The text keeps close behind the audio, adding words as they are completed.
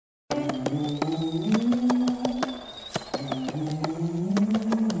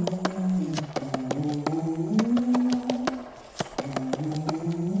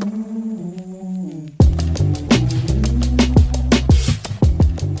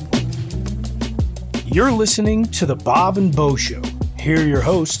You're listening to The Bob and Bo Show. Here are your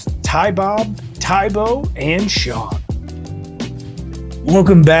hosts, Ty Bob, Ty Bo, and Sean.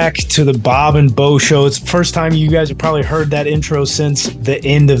 Welcome back to The Bob and Bo Show. It's the first time you guys have probably heard that intro since the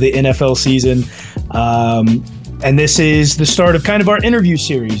end of the NFL season. And this is the start of kind of our interview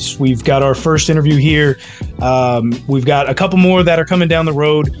series. We've got our first interview here. We've got a couple more that are coming down the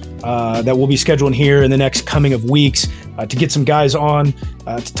road that we'll be scheduling here in the next coming of weeks to get some guys on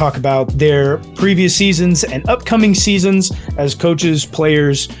to talk about their previous seasons and upcoming seasons as coaches,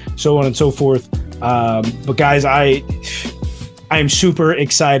 players, so on and so forth. But guys, I am super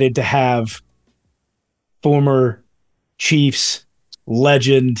excited to have former Chiefs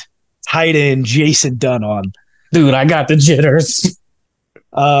legend tight end Jason Dunn on. Dude, I got the jitters.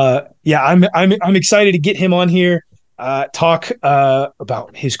 Yeah, I'm excited to get him on here. Talk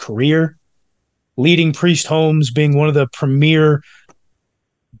about his career, leading Priest Holmes, being one of the premier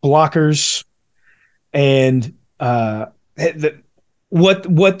blockers, and what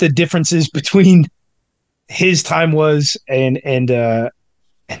the differences between his time was and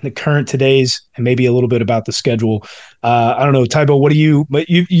the current today's, and maybe a little bit about the schedule. I don't know, Tybo, what do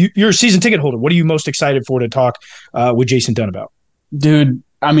you're a season ticket holder. What are you most excited for to talk with Jason Dunn about? Dude,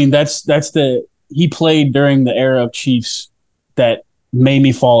 I mean, he played during the era of Chiefs that made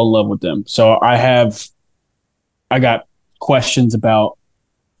me fall in love with them. So I got questions about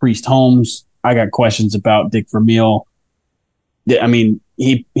Priest Holmes. I got questions about Dick Vermeil. I mean,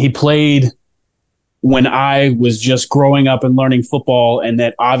 he played when I was just growing up and learning football, and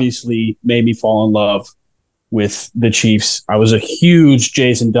that obviously made me fall in love with the Chiefs. I was a huge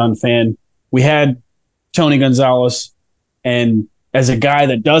Jason Dunn fan. We had Tony Gonzalez, and as a guy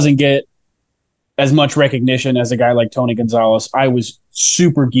that doesn't get as much recognition as a guy like Tony Gonzalez, I was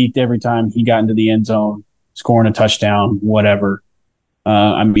super geeked every time he got into the end zone, scoring a touchdown, whatever.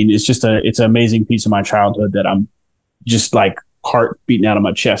 I mean, it's an amazing piece of my childhood that I'm just like heart beating out of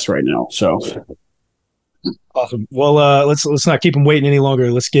my chest right now. So awesome. Well, let's not keep him waiting any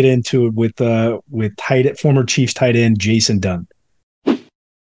longer. Let's get into it with former Chiefs tight end Jason Dunn.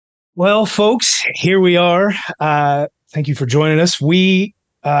 Well, folks, here we are. Thank you for joining us. We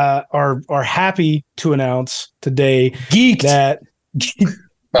are happy to announce today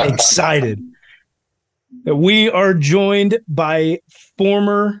excited that we are joined by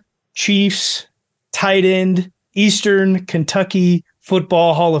former Chiefs tight end, Eastern Kentucky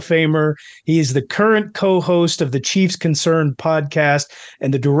Football Hall of Famer. He is the current co-host of the Chiefs Concerned podcast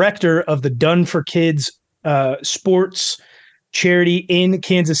and the director of the Dunn for Kids sports charity in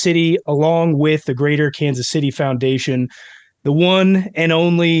Kansas City, along with the Greater Kansas City Foundation, the one and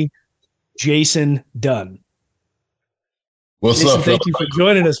only Jason Dunn. What's Jason, up? thank you for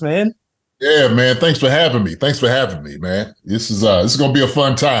joining us, man. Yeah, man. Thanks for having me, man. This is gonna be a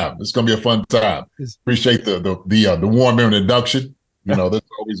fun time. Appreciate the warm introduction. You know, that's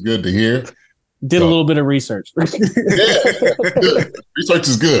always good to hear. Did a little bit of research. Yeah, good. Research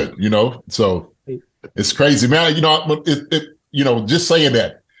is good, you know. So it's crazy, man. You know, just saying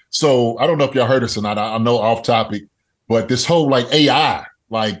that. So I don't know if y'all heard us or not. I know off topic, but this whole like AI,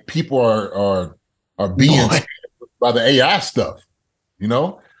 like people are being scared by the AI stuff. You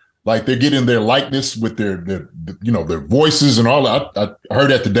know, like they're getting their likeness with their voices and all that. I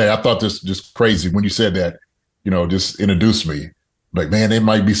heard that today. I thought this just crazy when you said that. You know, just introduced me. Like, man, there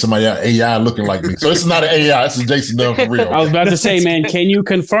might be somebody out AI looking like me. So this is not an AI. This is Jason Dunn for real. I was about to say, man, can you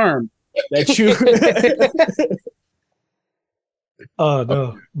confirm that you? Oh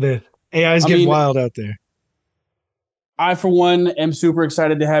no, the AI's getting wild out there. I, for one, am super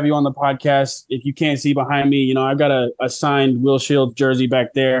excited to have you on the podcast. If you can't see behind me, you know, I've got a signed Will Shields jersey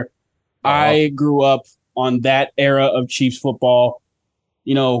back there. I grew up on that era of Chiefs football.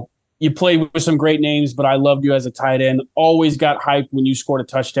 You know, you played with some great names, but I loved you as a tight end. Always got hyped when you scored a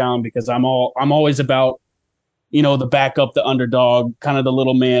touchdown because I'm always about, you know, the backup, the underdog, kind of the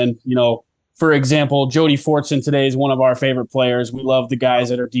little man. You know, for example, Jody Fortson today is one of our favorite players. We love the guys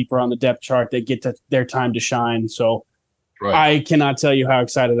that are deeper on the depth chart that get to their time to shine. So right. I cannot tell you how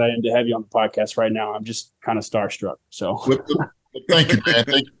excited I am to have you on the podcast right now. I'm just kind of starstruck. So thank you, man.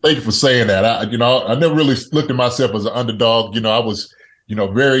 Thank you for saying that. I never really looked at myself as an underdog. You know, I was,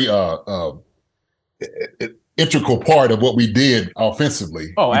 very integral part of what we did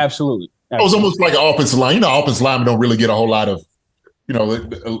offensively. Oh, absolutely. It was almost like an offensive line. You know, offensive linemen don't really get a whole lot of,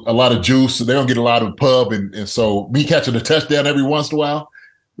 a lot of juice. They don't get a lot of pub. And so me catching a touchdown every once in a while,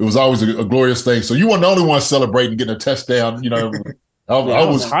 it was always a glorious thing. So you weren't the only one celebrating getting a touchdown. You know, I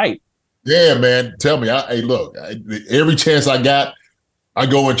was hyped. Yeah, man. Tell me, look, every chance I got, I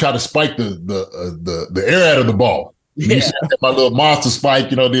go and try to spike the air out of the ball. Yeah. You see I got my little monster spike,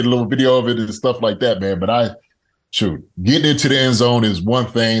 did a little video of it and stuff like that, man. But getting into the end zone is one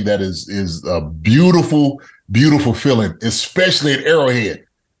thing that is a beautiful, beautiful feeling, especially at Arrowhead.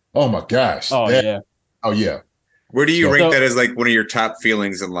 Oh my gosh. Oh yeah. Oh yeah. Where do you rank that as like one of your top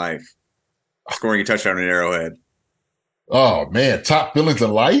feelings in life? Scoring a touchdown in Arrowhead. Oh man, top feelings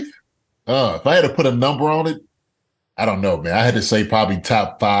in life? If I had to put a number on it, I don't know, man. I had to say probably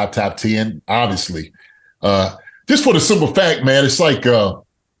top 5, top 10, obviously. Just for the simple fact, man, it's like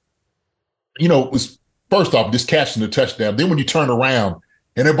it's first off just catching the touchdown. Then when you turn around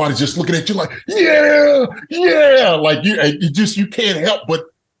and everybody's just looking at you like, yeah, yeah, like you can't help but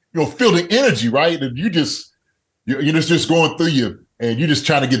feel the energy, right? And you're just going through you, and you're just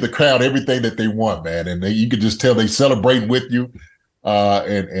trying to give the crowd everything that they want, man. And you can just tell they celebrating with you.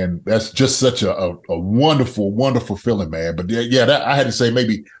 And that's just such a wonderful, wonderful feeling, man. But yeah, I had to say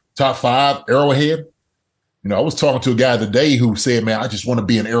maybe top 5 Arrowhead. I was talking to a guy today who said, man, I just want to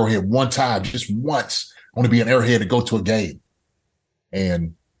be in Arrowhead one time, just once. I want to be in Arrowhead to go to a game.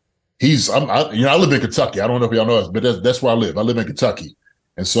 And I live in Kentucky. I don't know if y'all know this, but that's where I live. I live in Kentucky.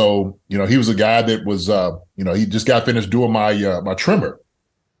 And so, he was a guy that was, he just got finished doing my trimmer.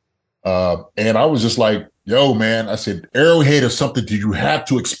 And I was just like, yo, man, I said, Arrowhead is something that you have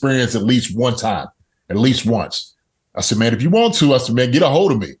to experience at least one time, at least once. I said, man, if you want to, I said, man, get a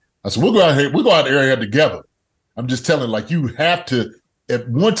hold of me. I said, we'll go out to Arrowhead together. I'm just telling, like, you have to, at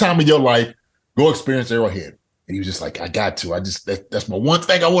one time in your life, go experience Arrowhead. And he was just like, I got to. That's my one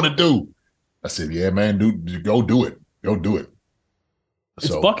thing I want to do. I said, yeah, man, dude, go do it. Go do it.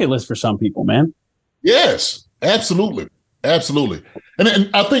 It's bucket list for some people, man. Yes, absolutely. Absolutely. And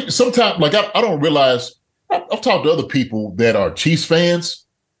I think sometimes, like, I don't realize, I've talked to other people that are Chiefs fans,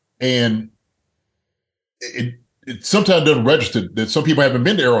 and it sometimes doesn't register that some people haven't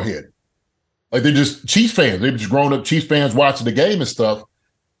been to Arrowhead. Like, they're just Chiefs fans. They've just grown up Chiefs fans watching the game and stuff.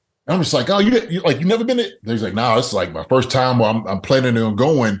 And I'm just like, oh, you never been to? He's like, no, it's like my first time where I'm planning on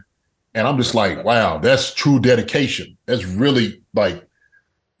going. And I'm just like, wow, that's true dedication. That's really like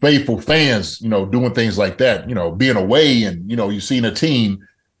faithful fans, doing things like that, being away and, you've seen a team.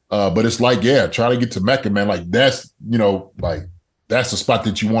 But it's like, yeah, try to get to Mecca, man. Like that's the spot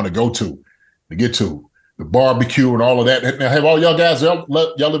that you want to go to get to. The barbecue and all of that. Now, have all y'all guys, y'all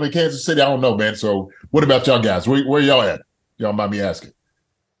live in Kansas City? I don't know, man. So what about y'all guys? Where y'all at? Y'all mind me asking?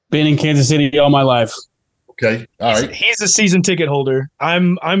 Been in Kansas City all my life. Okay. All right. He's a season ticket holder.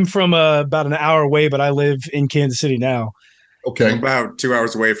 I'm from about an hour away, but I live in Kansas City now. Okay. I'm about 2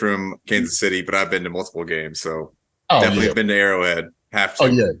 hours away from Kansas City, but I've been to multiple games. So definitely been to Arrowhead. Have to. Oh,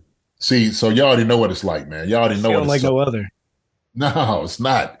 yeah. See, so y'all already know what it's like, man. Y'all already know what it's like. No other. No, it's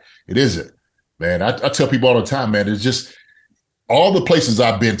not. It isn't. Man, I tell people all the time, man, it's just all the places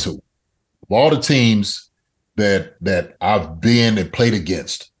I've been to, all the teams that I've been and played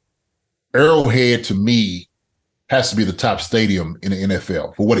against, Arrowhead to me has to be the top stadium in the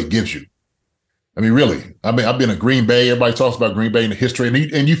NFL for what it gives you. I mean, really. I mean, I've been to Green Bay. Everybody talks about Green Bay and the history,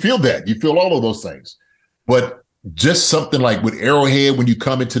 and you feel that. You feel all of those things. But just something like with Arrowhead, when you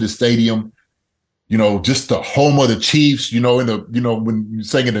come into the stadium, just the home of the Chiefs, when you're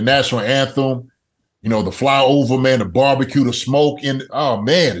singing the national anthem, the flyover, man, the barbecue, the smoke, and oh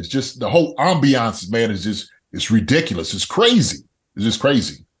man, it's just the whole ambiance, man, it's ridiculous. It's crazy. It's just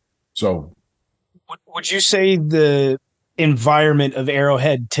crazy. So would you say the environment of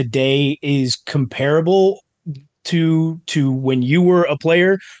Arrowhead today is comparable to when you were a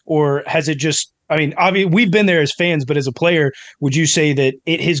player, or has it just, I mean, obviously we've been there as fans, but as a player, would you say that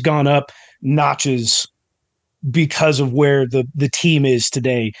it has gone up notches because of where the team is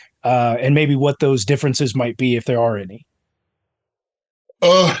today, and maybe what those differences might be, if there are any?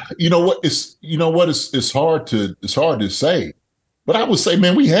 It's hard to say, but I would say,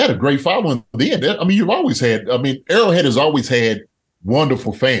 man, we had a great following then. I mean, Arrowhead has always had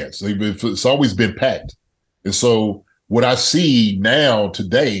wonderful fans. It's always been packed. And so what I see now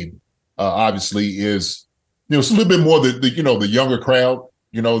today, obviously, is, it's a little bit more the younger crowd,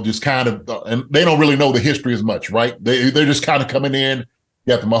 just kind of, and they don't really know the history as much, right? They're just kind of coming in,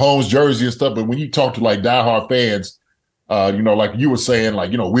 you got the Mahomes jersey and stuff. But when you talk to like diehard fans, like you were saying,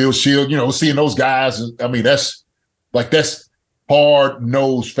 like, Will Shield, seeing those guys, I mean, that's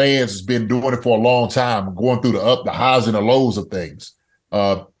hard-nosed fans has been doing it for a long time, going through the highs and the lows of things.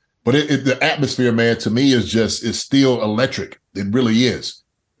 But the atmosphere, man, to me is still electric. It really is.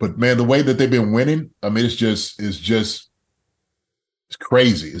 But man, the way that they've been winning, I mean, it's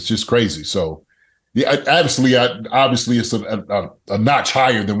crazy. It's just crazy. So yeah, obviously it's a notch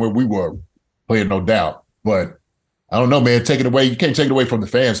higher than where we were playing, no doubt. But I don't know, man. You can't take it away from the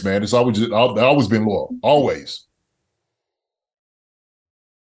fans, man. It's always been loyal, always.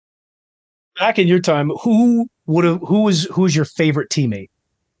 Back in your time, who's your favorite teammate?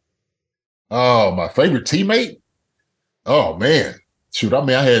 Oh, my favorite teammate? Oh man. Shoot, I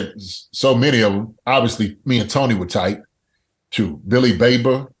mean, I had so many of them. Obviously, me and Tony were tight. Shoot, Billy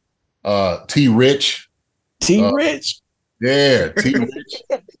Baber, T Rich. T-Rich. Yeah, T Rich.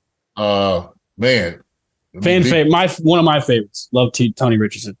 Man. One of my favorites. Love Tony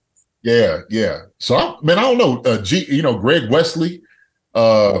Richardson. Yeah, yeah. So I don't know. Greg Wesley,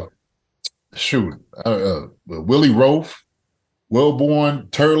 uh Willie Rofe, Wellborn,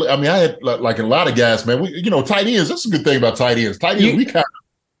 Turley. I mean, I had like a lot of guys, man. Tight ends. That's a good thing about tight ends. Tight ends,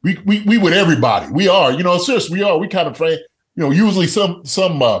 we with everybody. We are, seriously, we are. We kind of play, usually some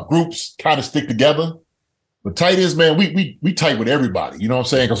groups kind of stick together. But tight ends, man, we tight with everybody. You know what I'm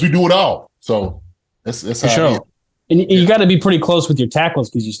saying? Because we do it all. So that's how it is. And you got to be pretty close with your tackles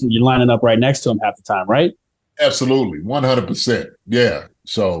because you're lining up right next to them half the time, right? Absolutely, 100%. Yeah.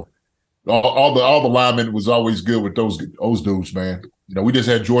 So all the linemen was always good with those dudes, man. We just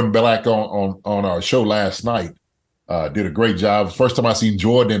had Jordan Black on our show last night. Did a great job. First time I seen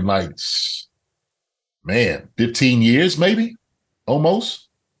Jordan in 15 years, maybe, almost.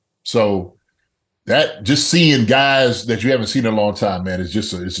 So that just seeing guys that you haven't seen in a long time, man, it's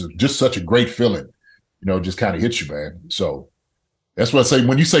just such a great feeling. Just kind of hits you, man. So that's what I say.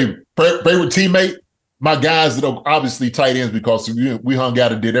 When you say favorite teammate, my guys that are obviously tight ends because we hung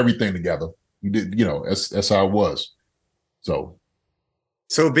out and did everything together. We did, that's how it was. So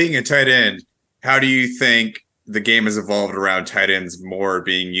being a tight end, how do you think the game has evolved around tight ends more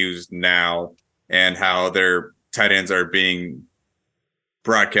being used now, and how their tight ends are being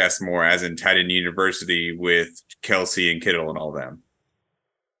broadcast more, as in Tight End University with Kelsey and Kittle and all them?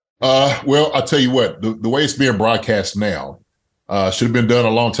 Well, I'll tell you what, the way it's being broadcast now should have been done a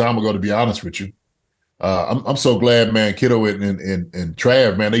long time ago, to be honest with you. I'm so glad, man, Kittle and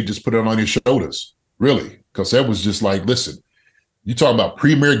Trav, man, they just put it on your shoulders, really, because that was just like, listen, you talking about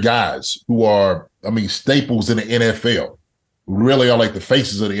premier guys who are, staples in the NFL, who really are like the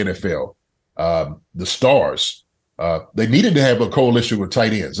faces of the NFL, the stars. They needed to have a coalition with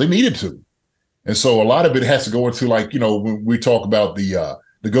tight ends. They needed to. And so a lot of it has to go into when we talk about the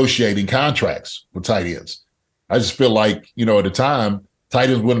negotiating contracts with tight ends. I just feel like, at the time, tight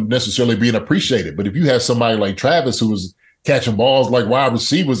ends wouldn't necessarily being appreciated. But if you have somebody like Travis who was catching balls like wide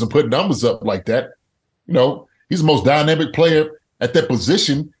receivers and putting numbers up like that, he's the most dynamic player at that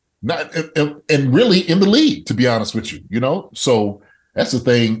position, and really in the league, to be honest with you, So that's the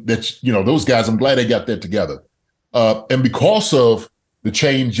thing that, those guys, I'm glad they got that together. And because of the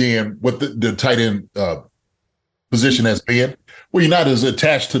change in what the tight end position has been, where you're not as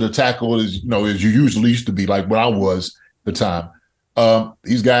attached to the tackle as you usually used to be, like when I was at the time.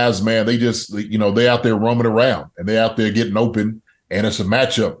 These guys, man, they just, they out there roaming around and they're out there getting open, and it's a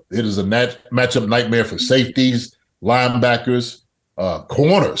matchup. It is a matchup nightmare for safeties, linebackers,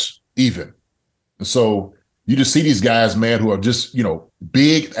 corners, even. And so you just see these guys, man, who are just,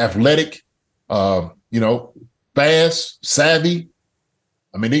 big, athletic, fast, savvy.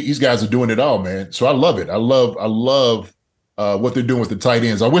 These guys are doing it all, man. So I love it. I love what they're doing with the tight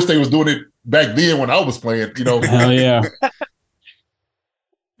ends. I wish they was doing it back then when I was playing, Hell yeah.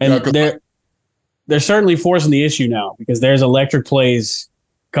 And they're certainly forcing the issue now because there's electric plays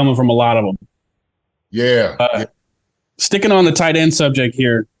coming from a lot of them. Yeah. Sticking on the tight end subject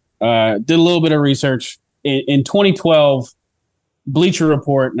here, did a little bit of research. In 2012, Bleacher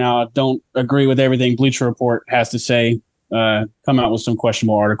Report, now I don't agree with everything Bleacher Report has to say, come out with some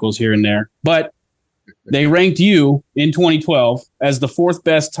questionable articles here and there, but they ranked you in 2012 as the fourth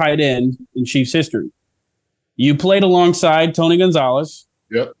best tight end in Chiefs history. You played alongside Tony Gonzalez.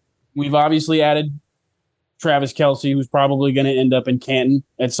 Yep. We've obviously added Travis Kelce, who's probably going to end up in Canton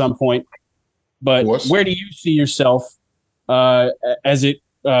at some point. But where do you see yourself as it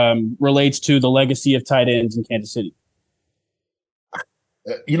relates to the legacy of tight ends in Kansas City?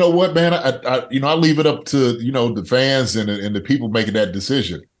 You know what, man? I leave it up to the fans and the people making that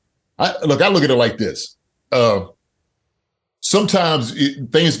decision. I look at it like this. Sometimes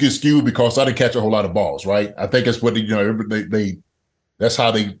things get skewed because I didn't catch a whole lot of balls, right? I think that's what they that's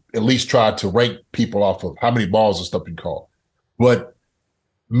how they at least try to rank people off of how many balls and stuff you call. But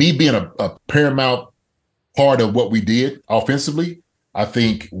me being a paramount part of what we did offensively, I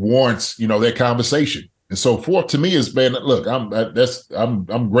think warrants that conversation. And so forth to me has been, look,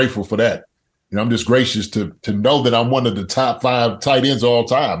 I'm grateful for that. I'm just gracious to know that I'm one of the top 5 tight ends of all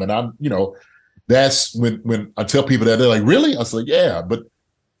time. And I'm, that's when I tell people that, they're like, really? I said, yeah, but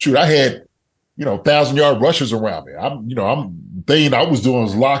shoot, I had, 1,000-yard rushers around me. I'm thing I was doing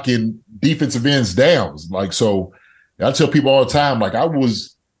was locking defensive ends down. Like, so I tell people all the time, like I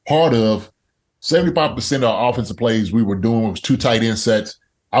was part of 75% of our offensive plays we were doing was 2 tight end sets.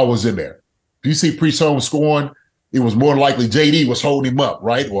 I was in there. If you see Priest Holmes scoring, it was more likely JD was holding him up,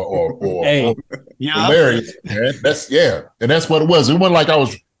 right? Or Hey, yeah. hilarious, man. And that's what it was. It wasn't like I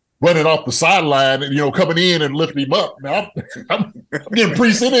was running off the sideline and coming in and lifting him up. Now I'm getting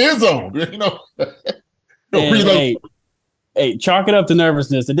Priest in the end zone. Hey, chalk it up to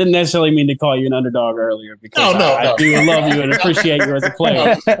nervousness. It didn't necessarily mean to call you an underdog earlier because I do love you and appreciate you as a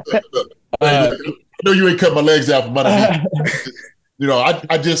player. I know you ain't cut my legs out from underneath.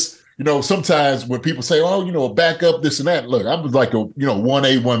 I just, sometimes when people say, back up this and that, look, I was like a,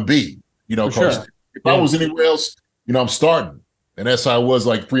 1A, 1B, sure. If I was anywhere else, I'm starting. And that's how I was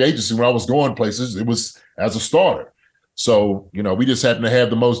like free agency when I was going places. It was as a starter. So, we just happen to have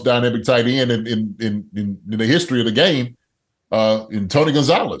the most dynamic tight end in the history of the game. In Tony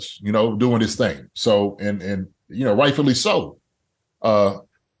Gonzalez, doing his thing. So, and rightfully so.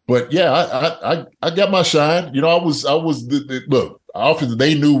 But yeah, I got my shine. I was look, often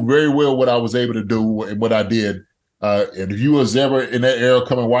they knew very well what I was able to do and what I did. And if you was ever in that era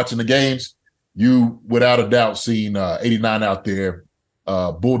coming watching the games, you without a doubt seen 89 out there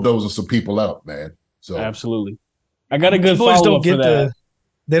bulldozing some people out, man. So absolutely. I got a good follow-up for that.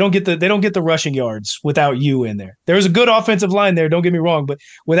 They don't get the rushing yards without you in there. There's a good offensive line there, don't get me wrong, but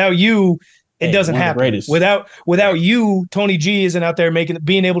without you, it doesn't happen. Without you, Tony G isn't out there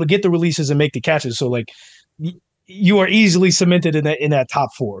being able to get the releases and make the catches. So like you are easily cemented in that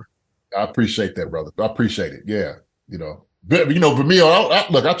top 4. I appreciate that, brother. I appreciate it. Yeah. But Vermeil,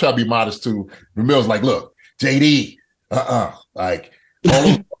 look, I try to be modest too. Vermeil's like, look, JD, like all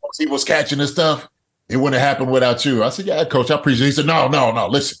those he was catching and stuff. It wouldn't have happened without you. I said, yeah, coach, I appreciate it. He said, no,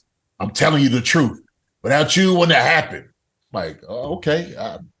 listen, I'm telling you the truth. Without you, it wouldn't have happened. I'm like, oh, okay.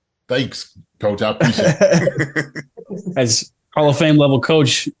 Thanks, coach. I appreciate it. As Hall of Fame level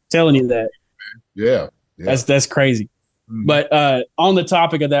coach telling you that. Yeah. That's crazy. Mm-hmm. But on the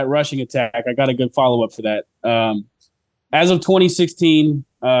topic of that rushing attack, I got a good follow-up for that. As of 2016,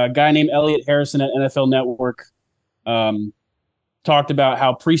 a guy named Elliot Harrison at NFL Network talked about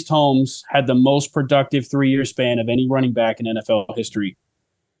how Priest Holmes had the most productive 3-year span of any running back in NFL history.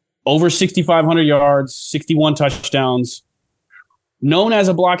 Over 6,500 yards, 61 touchdowns, known as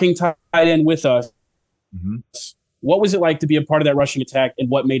a blocking tight end with us. Mm-hmm. What was it like to be a part of that rushing attack, and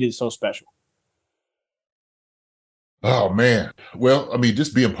what made it so special? Oh, man. Well, I mean,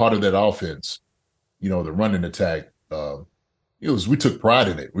 just being part of that offense, the running attack, we took pride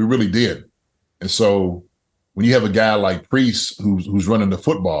in it. We really did. And so when you have a guy like Priest who's running the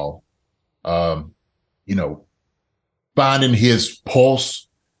football, finding his pulse,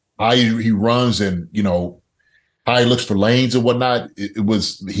 how he runs and, how he looks for lanes and whatnot,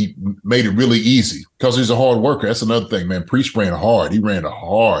 he made it really easy because he's a hard worker. That's another thing, man. Priest ran hard. He ran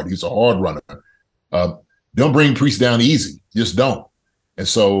hard. He's a hard runner. Don't bring Priest down easy. Just don't. And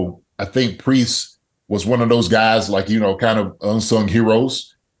so I think Priest was one of those guys like, kind of unsung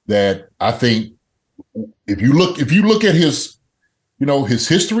heroes that I think if you look at his, his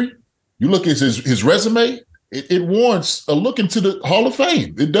history, you look at his resume, it warrants a look into the Hall of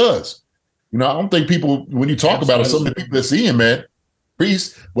Fame. It does. I don't think people, when you talk about it, some of the people that see him, man,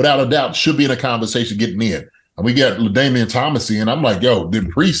 Priest, without a doubt, should be in a conversation getting in. And we got LaDainian Thomas in. I'm like, yo,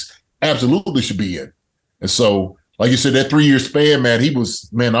 then Priest absolutely should be in. And so, like you said, that 3-year span, man,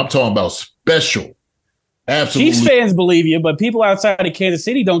 I'm talking about special. Absolutely. Chiefs fans believe you, but people outside of Kansas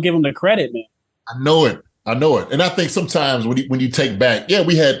City don't give him the credit, man. I know it. And I think sometimes when you take back,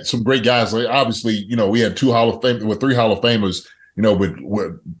 we had some great guys. Like obviously, we had 3 Hall of Famers,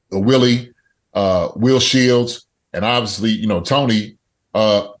 with Willie, Will Shields, and obviously, Tony.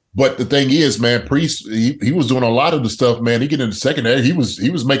 But the thing is, man, Priest, he was doing a lot of the stuff, man. He get in the secondary, he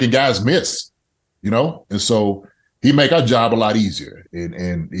was making guys miss, and so he make our job a lot easier.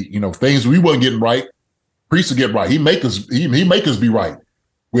 And things we wasn't getting right, Priest will get right. He make us be right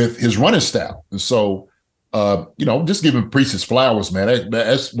with his running style. And so, just giving Priest his flowers, man.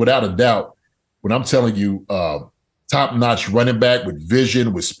 That's without a doubt. When I'm telling you, top-notch running back with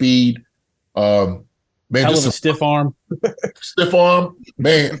vision, with speed, man, just a stiff arm. Stiff arm,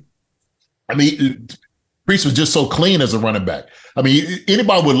 man. I mean, Priest was just so clean as a running back. I mean,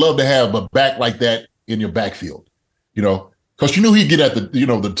 anybody would love to have a back like that in your backfield, because he'd get at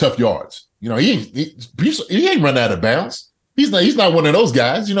the tough yards. He ain't run out of bounds. He's not one of those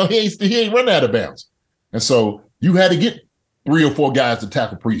guys. He ain't run out of bounds. And so you had to get 3 or 4 guys to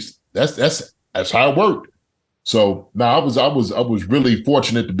tackle Priest. That's how it worked. So now I was really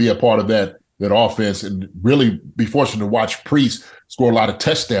fortunate to be a part of that offense and really be fortunate to watch Priest score a lot of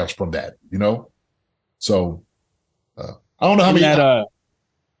touchdowns from that. So I don't know how many.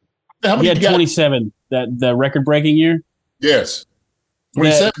 How He many had you got? 27, that the record breaking year. Yes.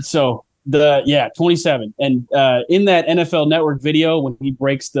 27. 27. And in that NFL Network video, when he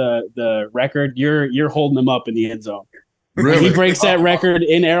breaks the record, you're holding him up in the end zone. Really? When he breaks that record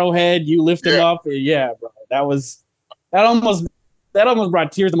in Arrowhead, you lift him up. Yeah, bro. That almost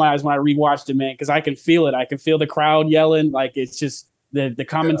brought tears to my eyes when I rewatched it, man, because I can feel it. I can feel the crowd yelling. Like, it's just the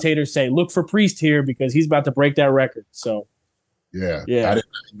commentators say, look for Priest here because he's about to break that record. So yeah. Yeah. I didn't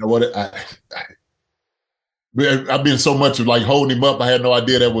you know what I've been so much of like holding him up. I had no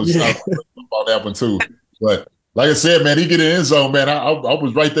idea that was about that one too. But like I said, man, he get in the end zone, man. I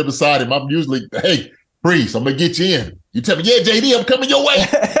was right there beside him. I'm usually, hey, Priest, I'm gonna get you in. You tell me, yeah, JD, I'm coming your way.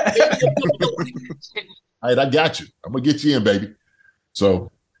 All right, I got you. I'm gonna get you in, baby.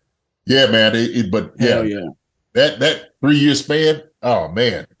 So, yeah, man. That 3-year span. Oh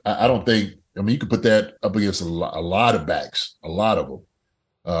man, I don't think. I mean, you could put that up against a lot of backs, a lot of them,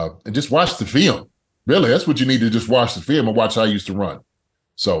 and just watch the film. Really, that's what you need to just watch the film and watch how he used to run.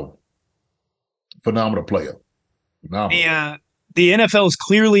 So, phenomenal player. Phenomenal. The NFL is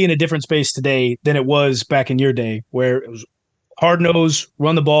clearly in a different space today than it was back in your day, where it was hard nose,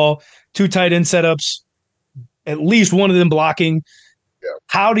 run the ball, 2 tight end setups, at least one of them blocking. Yeah.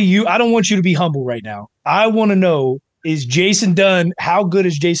 How do you? I don't want you to be humble right now. I want to know, is Jason Dunn? How good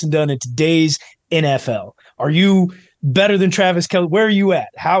is Jason Dunn in today's NFL? Are you better than Travis Kelce? Where are you at?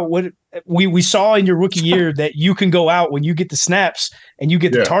 We saw in your rookie year that you can go out when you get the snaps and you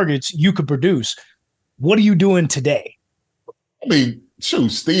get the targets, you could produce. What are you doing today? I mean, shoot,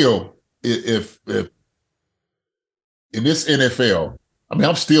 still, if in this NFL, I mean,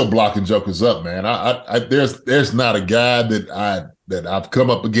 I'm still blocking jokers up, man. There's not a guy that I've come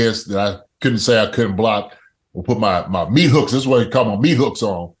up against that I couldn't say I couldn't block or put my meat hooks. This is what I call my meat hooks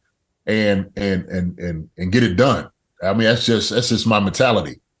on, and get it done. I mean, that's just my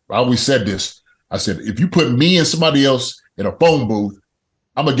mentality. I always said this. I said, if you put me and somebody else in a phone booth,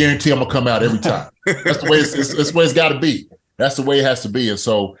 I'm gonna guarantee I'm gonna come out every time. That's the way that's the way it's got to be. That's the way it has to be. And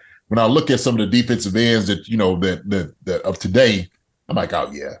so when I look at some of the defensive ends that that of today, I'm like, oh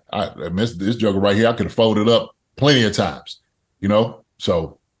yeah, I mean, this joker right here, I could have folded up plenty of times,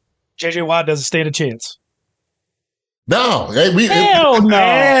 So JJ Watt doesn't stand a chance. No, hell no.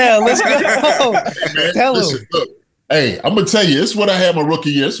 Yeah, let's go. Hey, man, listen, look, hey, I'm gonna tell you, this is what I had my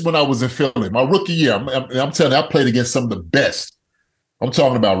rookie year. This is when I was in Philly. My rookie year, I'm telling you, I played against some of the best. I'm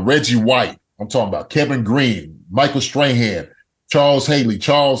talking about Reggie White. I'm talking about Kevin Green, Michael Strahan, Charles Haley,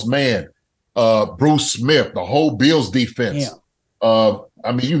 Charles Mann, Bruce Smith, the whole Bills defense. I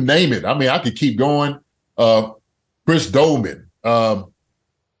mean, you name it. I mean, I could keep going. Chris Dolman. I'm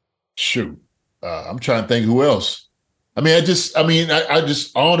trying to think who else. I mean, I just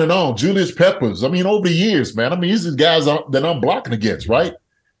on and on. Julius Peppers. I mean, over the years, man. I mean, these are guys that I'm blocking against, right?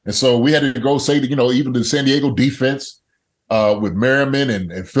 And so we had to go say that, even the San Diego defense with Merriman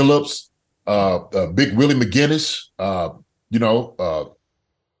and Phillips, Big Willie McGinnis, all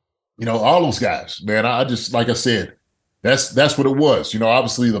those guys, man. I just, like I said, that's what it was.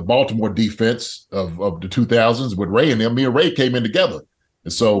 Obviously the Baltimore defense of the 2000s with Ray and them. Me and Ray came in together,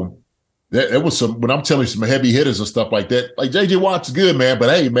 and so. There was some, when I'm telling you, some heavy hitters and stuff like that. Like J.J. Watt's good, man. But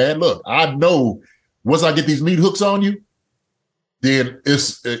hey, man, look, I know once I get these meat hooks on you, then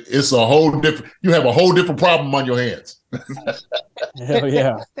it's a whole different. You have a whole different problem on your hands. Hell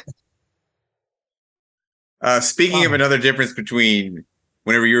yeah. Speaking of another difference between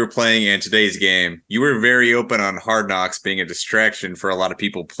whenever you were playing and today's game, you were very open on Hard Knocks being a distraction for a lot of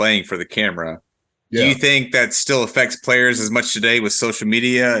people playing for the camera. Yeah. Do you think that still affects players as much today with social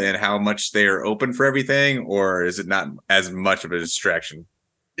media and how much they are open for everything, or is it not as much of a distraction?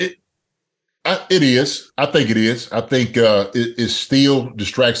 It is. I think it is. I think it still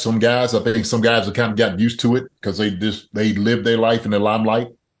distracts some guys. I think some guys have kind of gotten used to it because they live their life in the limelight.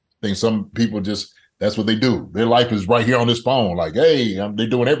 I think some people that's what they do. Their life is right here on this phone. Like, hey, they're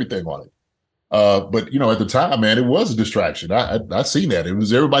doing everything on it. But at the time, man, it was a distraction. I seen that. It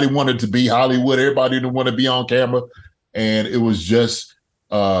was everybody wanted to be Hollywood. Everybody didn't want to be on camera, and it was just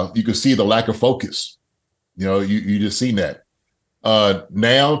you could see the lack of focus. You just seen that.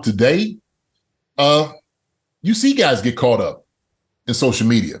 Now today, you see guys get caught up in social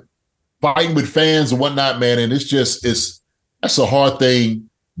media, fighting with fans and whatnot, man. And that's a hard thing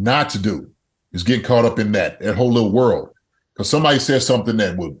not to do. Is getting caught up in that whole little world. Because somebody says something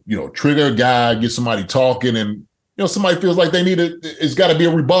that would, trigger a guy, get somebody talking, and somebody feels like it's got to be a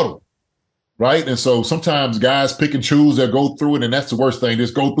rebuttal, right? And so sometimes guys pick and choose. They'll go through it, and that's the worst thing.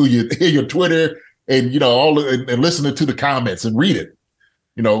 Just go through your Twitter and and listen to the comments and read it,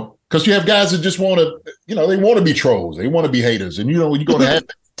 because you have guys that just want to, they want to be trolls, they want to be haters, and you're going to have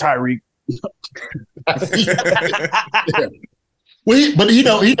Tyreek. Yeah. Well, but he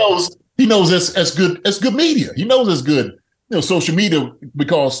knows that's good media. He knows it's good, social media,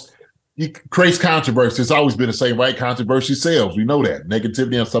 because he creates controversy. It's always been the same, right? Controversy sells. We know that.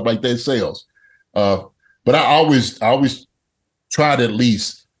 Negativity and stuff like that sells. But I always try to at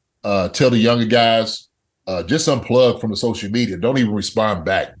least tell the younger guys, just unplug from the social media. Don't even respond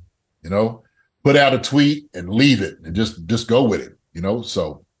back. Put out a tweet and leave it and just go with it.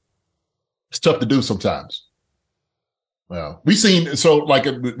 So it's tough to do sometimes. Well, we seen like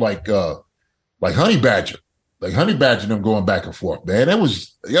Honey Badger, them going back and forth, man. That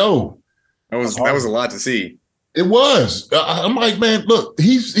was that was a lot to see. It was. I'm like, man, look,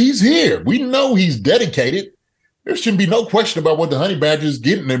 he's here. We know he's dedicated. There shouldn't be no question about what the Honey Badger is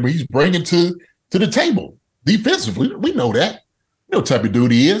getting and he's bringing to the table defensively. We know that. You know what type of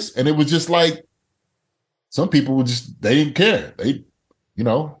dude he is. And it was just like some people they didn't care. It's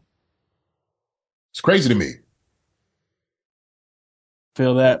crazy to me.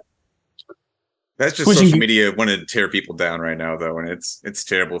 Feel that. That's just social media wanting to tear people down right now, though, and it's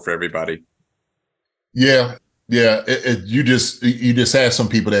terrible for everybody. Yeah. You just have some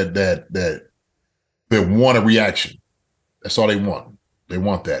people that want a reaction. That's all they want. They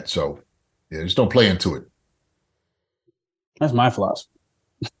want that. So yeah, just don't play into it. That's my philosophy.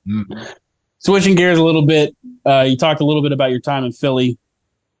 Switching gears a little bit, you talked a little bit about your time in Philly.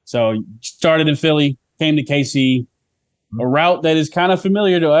 So you started in Philly, came to KC, a route that is kind of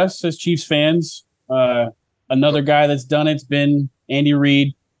familiar to us as Chiefs fans. Another guy that's done it's been Andy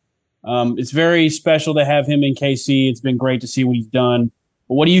Reid. It's very special to have him in KC. It's been great to see what he's done.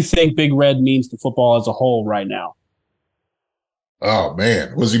 But what do you think Big Red means to football as a whole right now? Oh, man.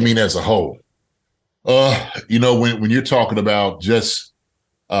 What does he mean as a whole? When you're talking about just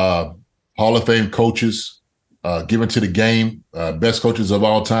Hall of Fame coaches given to the game, best coaches of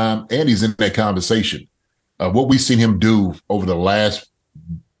all time, and he's in that conversation. What we've seen him do over the last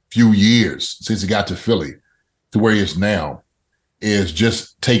few years since he got to Philly to where he is now is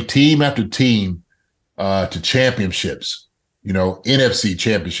just take team after team to championships, NFC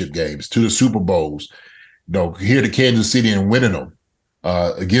championship games, to the Super Bowls, here to Kansas City and winning them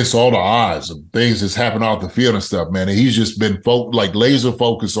against all the odds of things that's happened off the field and stuff, man. And he's just been laser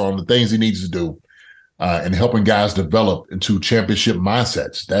focused on the things he needs to do and helping guys develop into championship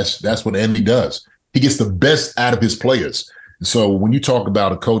mindsets. That's what Andy does. He gets the best out of his players. So when you talk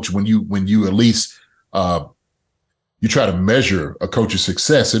about a coach, when you at least you try to measure a coach's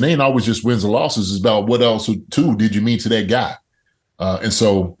success, and it ain't always just wins or losses. It's about what else too did you mean to that guy. And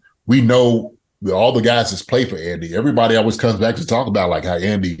so we know all the guys that's played for Andy. Everybody always comes back to talk about how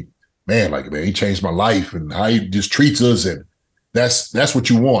Andy, man, he changed my life and how he just treats us, and that's what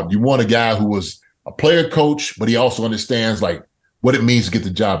you want. You want a guy who was a player coach, but he also understands what it means to get the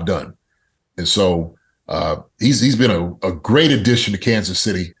job done. And so he's been a great addition to Kansas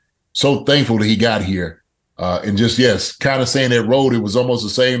City. So thankful that he got here. And just, yes, kind of saying that road, it was almost the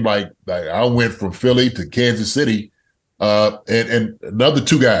same. Like I went from Philly to Kansas City. And another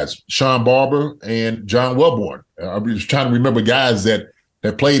two guys, Sean Barber and John Welborn. I was trying to remember guys that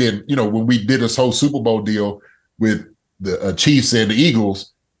played in, when we did this whole Super Bowl deal with the Chiefs and the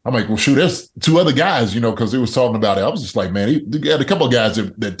Eagles. I'm like, well, shoot, there's two other guys, because they was talking about it. I was just like, man, he had a couple of guys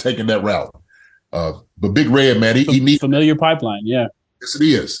that taken that route. But Big Red, man, he needs familiar pipeline. Yeah. Yes, it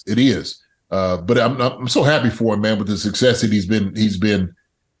is. It is. But I'm so happy for him, man, with the success that he's been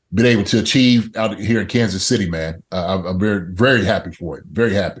able to achieve out here in Kansas City, man. I'm very, very happy for him.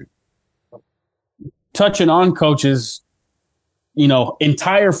 Very happy. Touching on coaches,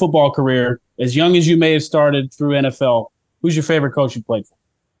 entire football career, as young as you may have started through NFL, who's your favorite coach you played for?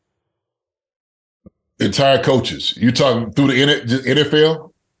 Entire coaches. You talking through the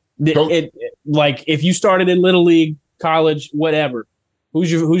NFL? If you started in Little League, college, whatever,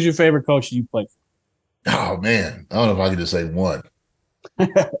 who's your favorite coach that you played for? Oh man, I don't know if I can just say one.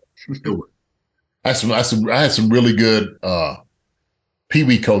 I had some really good Pee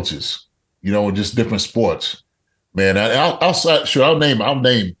Wee coaches, in just different sports. Man, I'll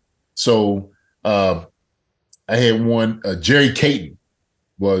name. So I had one. Jerry Caton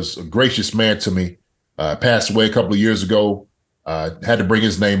was a gracious man to me. Passed away a couple of years ago. Had to bring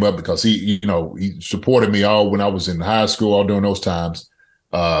his name up because he supported me all when I was in high school, all during those times.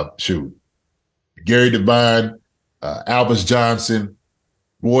 Gary Devine, Albus Johnson,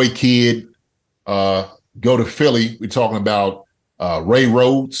 Roy Kidd, go to Philly. We're talking about Ray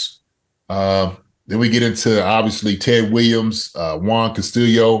Rhodes. Then we get into obviously Ted Williams, Juan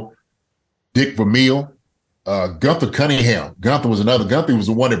Castillo, Dick Vermeil, Gunther Cunningham. Gunther was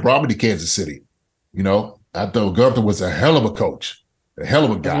the one that brought me to Kansas City. I thought Gunther was a hell of a coach. A hell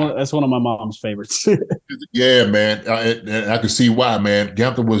of a guy. That's one of my mom's favorites. Yeah, man. And I can see why, man.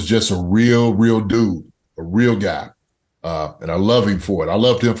 Gunther was just a real dude, a real guy. And I love him for it. I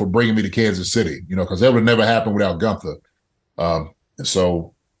loved him for bringing me to Kansas City, because that would never happen without Gunther. And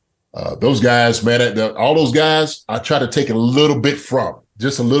so those guys, man, all those guys, I try to take just a little bit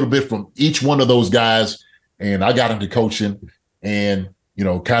from each one of those guys. And I got into coaching and,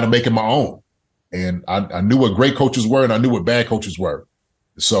 kind of making my own. And I knew what great coaches were and I knew what bad coaches were.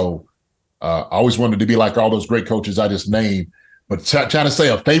 So I always wanted to be like all those great coaches I just named. But trying to say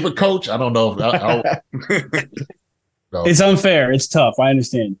a favorite coach, I don't know. No. It's unfair. It's tough. I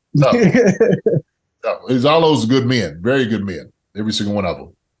understand. No. It's all those good men, very good men, every single one of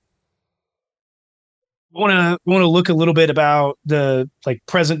them. Want to look a little bit about the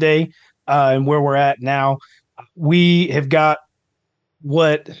present day and where we're at now. We have got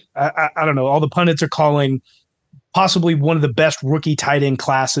what I don't know. All the pundits are calling possibly one of the best rookie tight end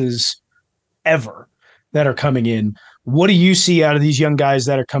classes ever that are coming in. What do you see out of these young guys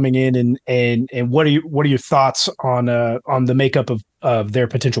that are coming in, and what are your thoughts on the makeup of their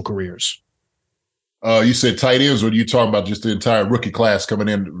potential careers? You said tight ends, or are you talking about just the entire rookie class coming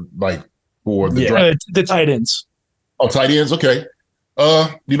in, for the draft? The tight ends. Oh, tight ends. Okay.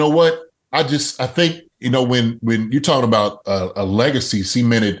 You know what? I think when you're talking about a legacy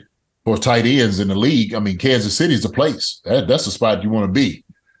cemented for tight ends in the league, I mean, Kansas City is the place. That's the spot you want to be.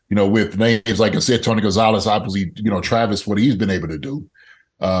 With names like I said, Tony Gonzalez, obviously, Travis, what he's been able to do,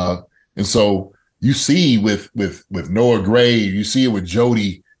 and so you see with Noah Gray, you see it with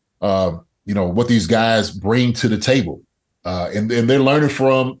Jody, what these guys bring to the table, and they're learning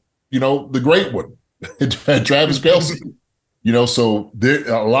from the great one, Travis Kelce. So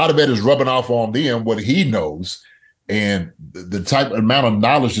a lot of it is rubbing off on them what he knows, and the type amount of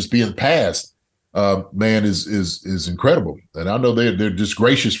knowledge that's being passed. Man, is incredible, and I know they're just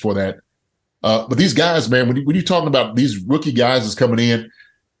gracious for that. But these guys, man, when you're talking about these rookie guys that's coming in,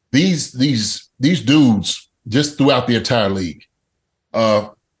 these dudes just throughout the entire league,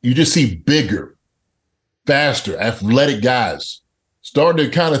 you just see bigger, faster, athletic guys starting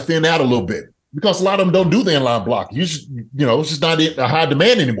to kind of thin out a little bit because a lot of them don't do the inline block. It's just not a high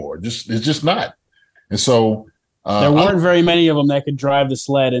demand anymore. It's just not, and so. There weren't very many of them that could drive the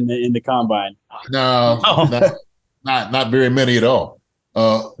sled in the combine. No, not very many at all.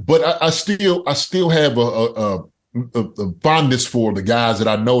 But I still have a fondness for the guys that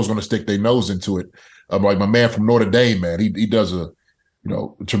I know is going to stick their nose into it. Like my man from Notre Dame, man, he does a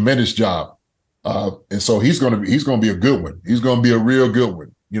tremendous job, and so he's going to be a good one. He's going to be a real good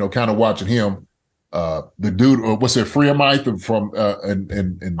one. Kind of watching him. The dude, what's it, Freeman from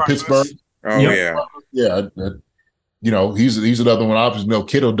in Pittsburgh? Oh yeah. He's another one. Obviously,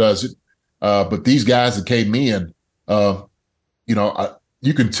 Kittle does it, but these guys that came in,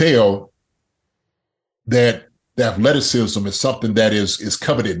 you can tell that the athleticism is something that is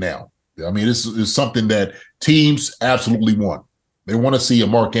coveted now. I mean, this is something that teams absolutely want. They want to see a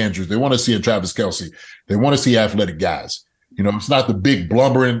Mark Andrews. They want to see a Travis Kelce. They want to see athletic guys. It's not the big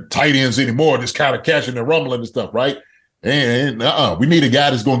blumbering tight ends anymore, just kind of catching and rumbling and stuff, right? And we need a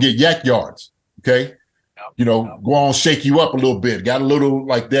guy that's going to get yak yards, okay? Go on, shake you up a little bit. Got a little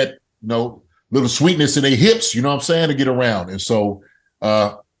like that, little sweetness in their hips, you know what I'm saying, to get around. And so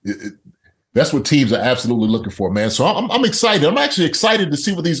that's what teams are absolutely looking for, man. So I'm excited. I'm actually excited to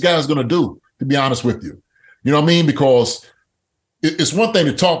see what these guys are going to do, to be honest with you. You know what I mean? Because it's one thing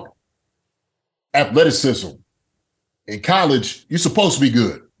to talk athleticism. In college, you're supposed to be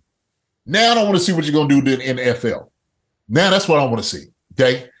good. Now I don't want to see what you're going to do in the NFL. Now that's what I want to see,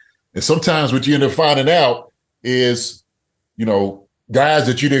 okay? And sometimes what you end up finding out is, guys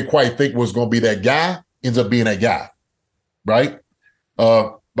that you didn't quite think was going to be that guy ends up being that guy, right?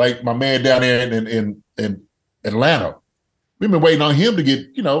 Like my man down there in Atlanta, we've been waiting on him to get,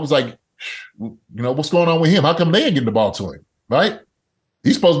 it was like, what's going on with him? How come they ain't getting the ball to him, right?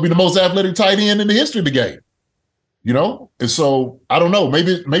 He's supposed to be the most athletic tight end in the history of the game, And so I don't know.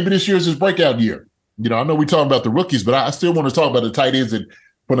 Maybe this year is his breakout year. I know we're talking about the rookies, but I still want to talk about the tight ends that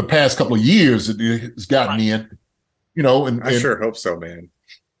for the past couple of years it's gotten in, and I sure hope so, man.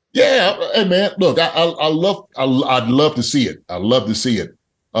 Yeah, hey man, look, I'd love to see it. I'd love to see it.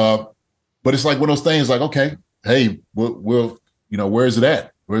 But it's like one of those things like, okay, hey, we'll where's it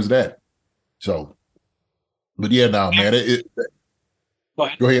at? Where's it at? So, but yeah, no, man, go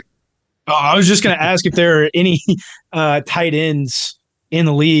ahead. I was just going to ask if there are any tight ends in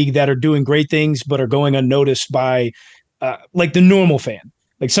the league that are doing great things but are going unnoticed by like the normal fan.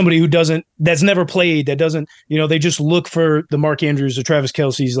 Like somebody that's never played, that doesn't, they just look for the Mark Andrews or Travis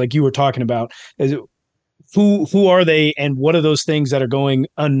Kelce's like you were talking about. Who are they, and what are those things that are going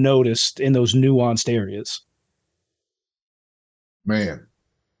unnoticed in those nuanced areas? Man.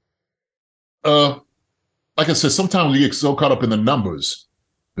 Like I said, sometimes we get so caught up in the numbers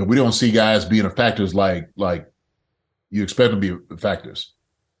that we don't see guys being factors like you expect them to be factors.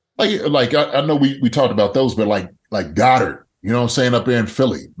 I know we talked about those, but like Goddard, you know what I'm saying, up there in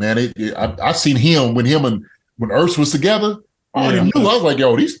Philly, man. I seen him when Ertz was together. I already knew. I was like,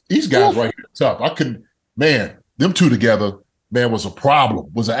 yo, these guys right here are tough. I couldn't, man, them two together, man, was an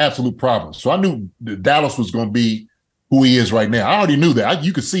absolute problem. So I knew Dallas was going to be who he is right now. I already knew that.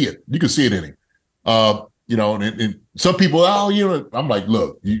 You could see it. You could see it in him. And some people, I'm like,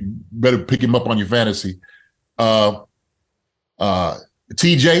 look, you better pick him up on your fantasy. TJ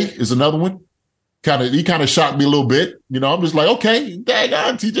is another one. He kind of shocked me a little bit. I'm just like, okay, dang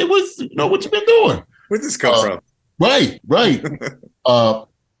on, TJ, what you been doing? Where'd this come from? Right.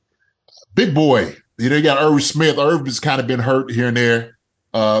 Big boy. They got Irv Smith. Irv has kind of been hurt here and there.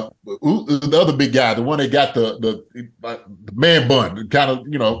 The other big guy, the one that got the man bun, kind of,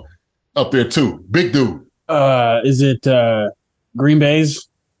 up there too. Big dude. Is it Green Bay's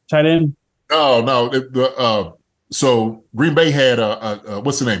tight end? No. So Green Bay had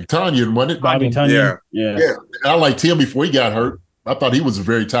what's the name? Tunyon, wasn't it? Bobby Tunyon. Yeah. I liked him before he got hurt. I thought he was a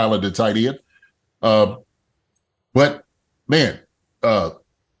very talented tight end. But man,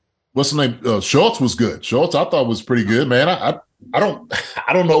 what's the name? Schultz was good. Schultz, I thought was pretty good, man. I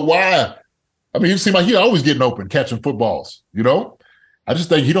don't know why. I mean, he seemed like he always getting open, catching footballs. I just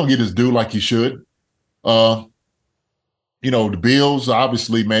think he don't get his due like he should. The Bills,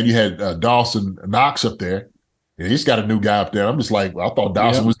 obviously, man. You had Dawson Knox up there. Yeah, he's got a new guy up there. I'm just like, I thought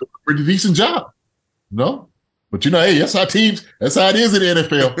Dawson was doing a pretty decent job. But hey, that's how it is in the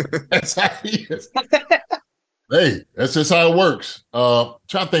NFL. That's how it is. Hey, that's just how it works. Trying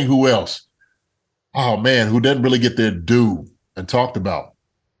to think who else. Oh man, who doesn't really get their due and talked about.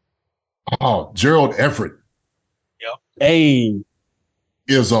 Oh, Gerald Everett. Yep. Hey.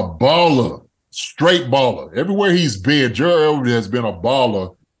 Is a baller, straight baller. Everywhere he's been, Gerald Everett has been a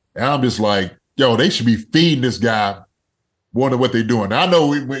baller. And I'm just like, yo, they should be feeding this guy more than what they're doing. I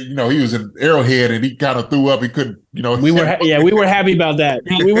know, he was in Arrowhead and he kind of threw up. He couldn't, We were happy about that.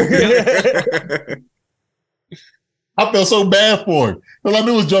 We were. I felt so bad for him because I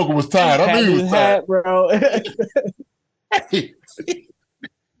knew his joker was tired. I knew he was tired, bro. Hey,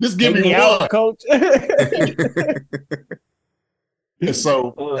 just give me one, out, coach. And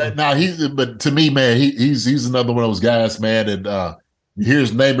so now but to me, man, he's another one of those guys, man. And you hear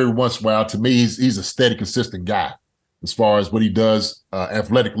his name every once in a while. To me, he's a steady, consistent guy as far as what he does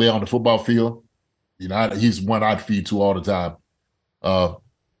athletically on the football field. He's one I'd feed to all the time.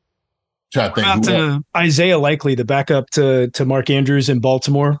 Try to think. About Isaiah Likely, the backup to Mark Andrews in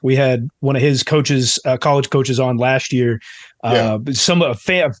Baltimore. We had one of his coaches, college coaches, on last year.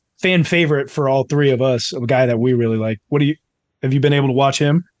 Fan favorite for all three of us, a guy that we really like. Have you been able to watch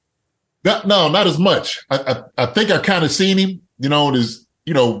him? No, not as much. I think I kind of seen him,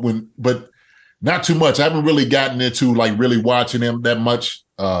 but not too much. I haven't really gotten into like really watching him that much.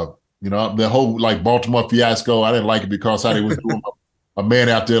 The whole like Baltimore fiasco, I didn't like it because how they was doing a man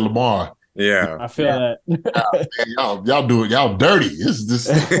out there, Lamar. Yeah, I feel that. Man, y'all do it. Y'all dirty. It's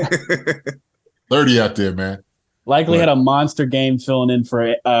just dirty out there, man. Likely had a monster game filling in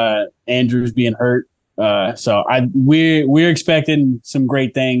for Andrews being hurt. So we're expecting some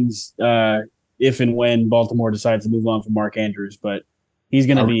great things if and when Baltimore decides to move on from Mark Andrews, but he's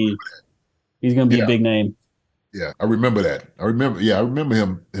gonna be a big name. Yeah, I remember that. I remember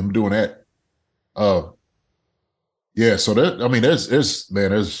him doing that. So there's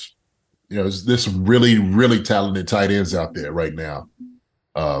some really, really talented tight ends out there right now.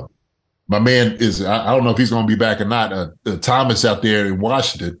 My man is, I don't know if he's going to be back or not. Thomas out there in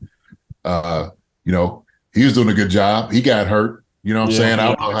Washington, he was doing a good job. He got hurt. You know what I'm saying?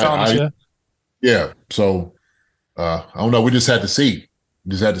 I don't know how. Yeah. So I don't know. We just had to see.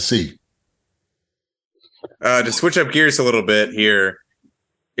 To switch up gears a little bit here,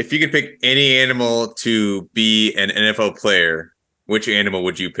 if you could pick any animal to be an NFL player, which animal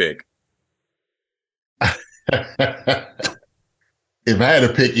would you pick? If I had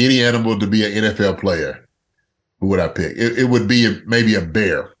to pick any animal to be an NFL player, who would I pick? It would be maybe a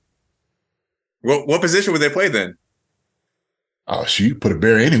bear. Well, what position would they play then? Oh, you put a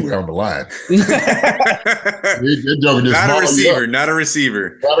bear anywhere on the line. Not a receiver. Not a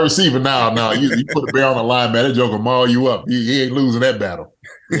receiver. Not a receiver. No. You put a bear on the line, man. That joker maul you up. He ain't losing that battle.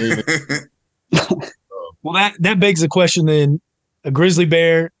 Well, that begs the question then: a grizzly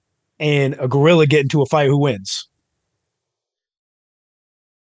bear and a gorilla get into a fight, who wins?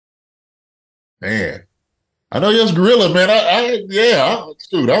 Man, I know yes, Gorilla, man.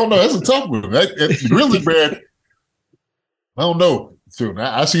 Dude, I don't know. That's a tough one. Grizzly Bear, I don't know. Dude,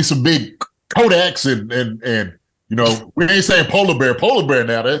 I see some big Kodaks and we ain't saying polar bear. Polar bear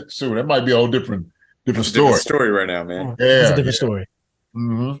now. That might be a whole different story. Different story right now, man. Yeah, it's a different story.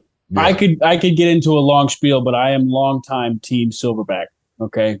 Mm-hmm. Yeah. I could get into a long spiel, but I am longtime team Silverback.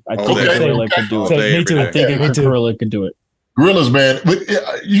 Okay, I think Gorilla could do it. Me too. I think Gorilla could do it. Gorillas, man. But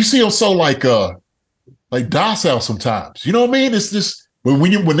you see them so like docile sometimes. You know what I mean? It's just when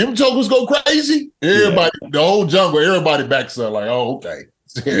them jokers go crazy, everybody, the whole jungle, everybody backs up like, oh, okay.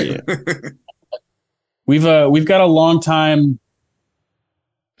 Yeah. We've got a long time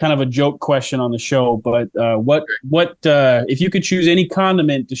kind of a joke question on the show, but what if you could choose any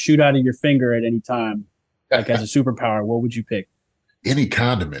condiment to shoot out of your finger at any time, like as a superpower, what would you pick? Any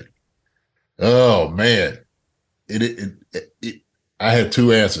condiment. Oh man. I had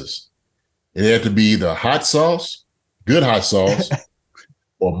two answers. It had to be either hot sauce, good hot sauce,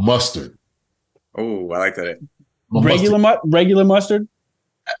 or mustard. Oh, I like that. Regular mustard?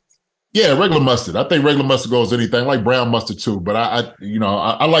 Yeah, regular mustard. I think regular mustard goes anything. I like brown mustard too, but I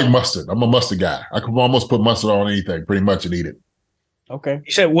like mustard. I'm a mustard guy. I can almost put mustard on anything, pretty much, and eat it. Okay.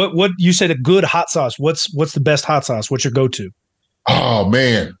 You said what? You said a good hot sauce. What's the best hot sauce? What's your go-to? Oh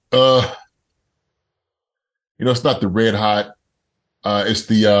man, it's not the Red Hot. It's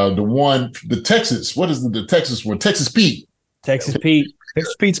the one, the Texas. What is the Texas one? Texas Pete. Texas Pete.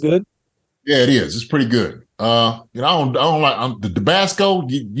 Texas Pete's good. Yeah, it is. It's pretty good. I don't like the Tabasco.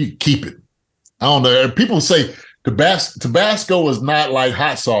 You keep it. I don't know. People say Tabasco is not like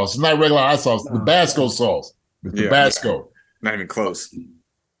hot sauce. It's not regular hot sauce. No. Tabasco sauce. The Tabasco. Not even close.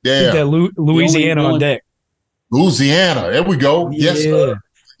 Yeah. That Louisiana on deck. Louisiana. There we go. Yeah. Yes, sir.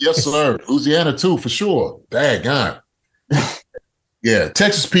 Yes, sir. Louisiana too, for sure. Daggone. Yeah,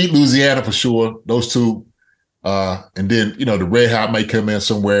 Texas Pete, Louisiana for sure. Those two. And then, the Red Hot may come in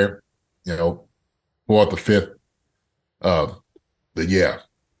somewhere, fourth or fifth. But yeah.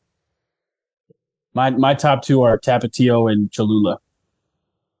 My top two are Tapatio and Cholula.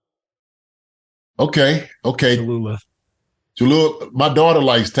 Okay. Cholula. My daughter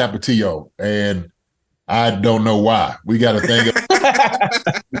likes Tapatio, and I don't know why. We got a thing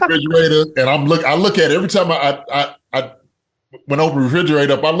refrigerator, and I look at it every time I went over the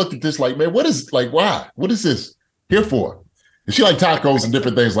refrigerator. I looked at this like, man, why? What is this here for? And she like tacos and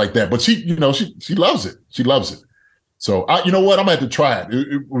different things like that. But she loves it. She loves it. So you know what? I'm gonna have to try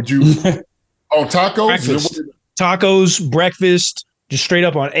it. Would you on tacos? Breakfast. Tacos, breakfast, just straight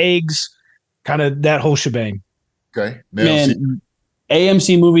up on eggs, kind of that whole shebang. Okay. Now, man,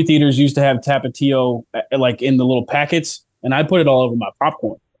 AMC movie theaters used to have Tapatio like in the little packets, and I put it all over my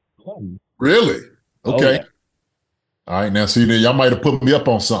popcorn. Really? Okay. Oh, yeah. All right. Now, see, y'all might have put me up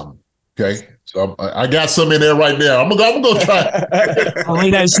on something. Okay. So I got some in there right now. I'm gonna go try it. I'll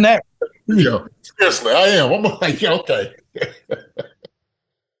eat that snack. Seriously, I am. I'm like, okay.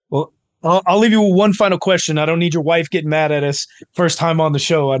 Well, I'll leave you with one final question. I don't need your wife getting mad at us first time on the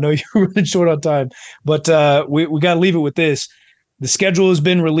show. I know you're running short on time, but we got to leave it with this. The schedule has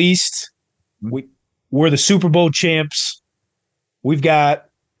been released. We're the Super Bowl champs. We've got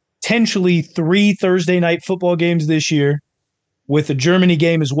potentially 3 Thursday night football games this year with a Germany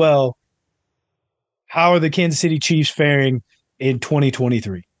game as well. How are the Kansas City Chiefs faring in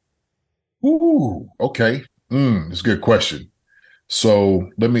 2023? Ooh, okay. That's a good question. So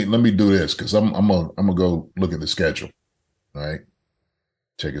let me do this because I'm gonna go look at the schedule. All right,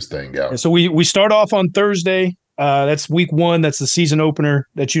 check this thing out. And so we start off on Thursday. That's week 1. That's the season opener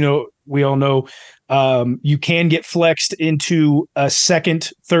that we all know. You can get flexed into a second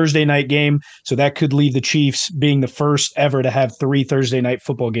Thursday night game, so that could leave the Chiefs being the first ever to have 3 Thursday night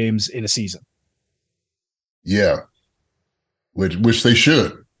football games in a season. Yeah, which they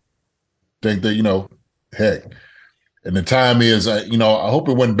should. Think that heck. And the time is, I hope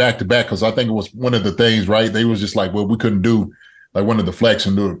it went back to back because I think it was one of the things, right? They was just like, well, we couldn't do like one of the flex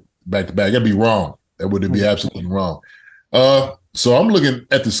and do it back to back. That'd be wrong. That would be absolutely wrong. So I'm looking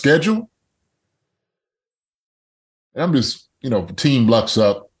at the schedule. And I'm just, team lucks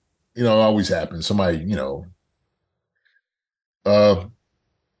up. It always happens. Somebody, I'm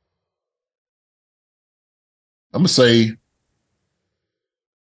gonna say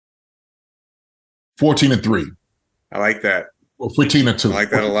 14-3. I like that. Or 15-2. I like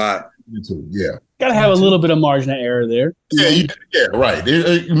that a lot. Yeah. Got to have a little bit of margin of error there. Yeah, right.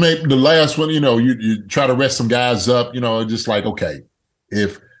 You make the last one, you try to rest some guys up, just like, okay,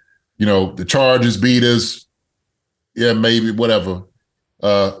 if, the Chargers beat us, yeah, maybe, whatever.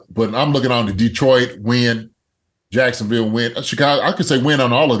 But I'm looking on the Detroit win, Jacksonville win, Chicago. I could say win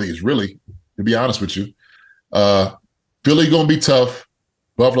on all of these, really, to be honest with you. Philly going to be tough.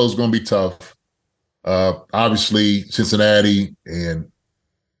 Buffalo's going to be tough. Obviously, Cincinnati and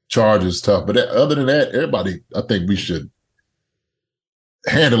Chargers tough. But other than that, everybody, I think we should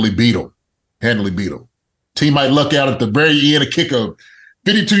handily beat them. Team might luck out at the very end, a kick a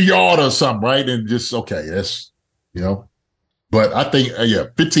 52-yard or something, right? And just, okay, that's, But I think,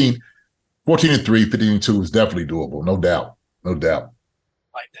 14-3, 15-2 is definitely doable. No doubt.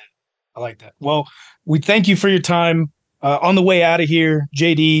 I like that. Well, we thank you for your time. On the way out of here,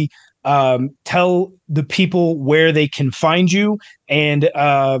 JD, tell the people where they can find you and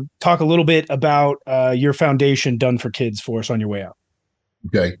talk a little bit about your foundation, Dunn for Kids, for us on your way out.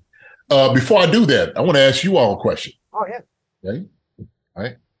 Okay. Before I do that, I want to ask you all a question. Oh, yeah. Okay. All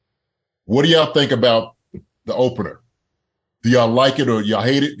right. What do y'all think about the opener? Do y'all like it or y'all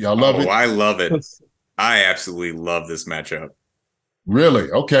hate it? Y'all love it? I love it. I absolutely love this matchup. Really?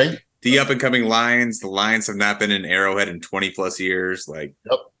 Okay. The up-and-coming Lions. The Lions have not been in Arrowhead in 20-plus years.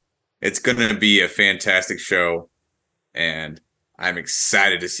 It's going to be a fantastic show, and I'm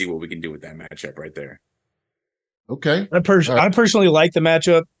excited to see what we can do with that matchup right there. Okay. I personally like the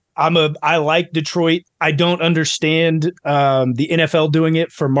matchup. I like Detroit. I don't understand the NFL doing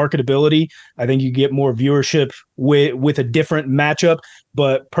it for marketability. I think you get more viewership with a different matchup.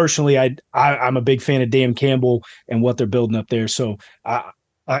 But personally, I'm a big fan of Dan Campbell and what they're building up there. So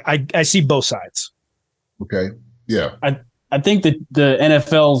I see both sides. Okay. Yeah. I think that the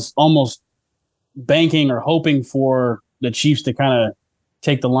NFL's almost banking or hoping for the Chiefs to kind of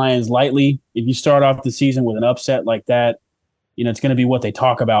take the Lions lightly. If you start off the season with an upset like that, it's going to be what they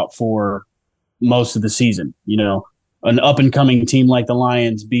talk about for most of the season. An up-and-coming team like the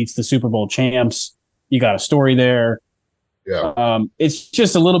Lions beats the Super Bowl champs. You got a story there. Yeah. It's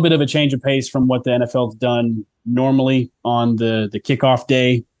just a little bit of a change of pace from what the NFL's done normally on the kickoff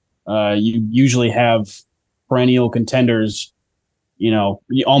day. You usually have perennial contenders. You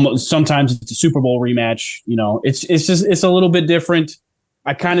almost sometimes it's a Super Bowl rematch. It's a little bit different.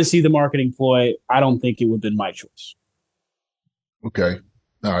 I kind of see the marketing ploy. I don't think it would have been my choice. Okay.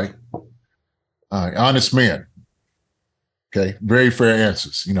 All right. Honest man. Okay. Very fair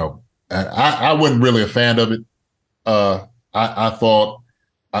answers. I wasn't really a fan of it. I thought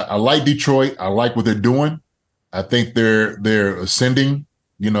I like Detroit. I like what they're doing. I think they're ascending,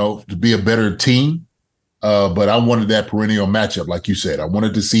 to be a better team. But I wanted that perennial matchup, like you said. I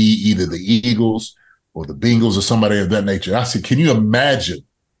wanted to see either the Eagles or the Bengals or somebody of that nature. I said, can you imagine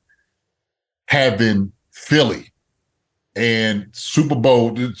having Philly and Super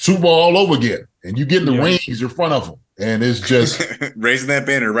Bowl all over again, and you get the rings in front of them, and it's just raising that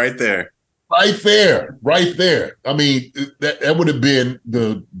banner right there. Right there. I mean, that would have been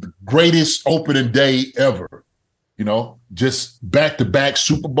the greatest opening day ever. Just back-to-back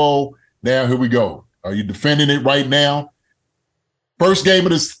Super Bowl. Now here we go. Are you defending it right now? First game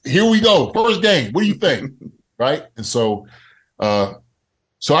of this. Here we go. First game. What do you think? Right? And so I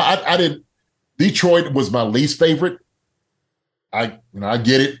didn't. Detroit was my least favorite. I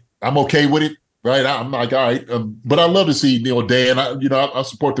get it. I'm okay with it, right? I'm like, all right, but I love to see Dan. I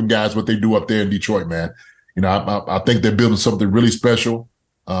support them guys what they do up there in Detroit, man. I think they're building something really special,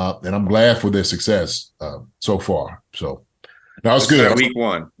 and I'm glad for their success so far. So now it's good. Not week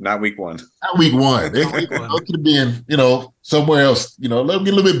one. Not week one. It could have been, somewhere else. Let them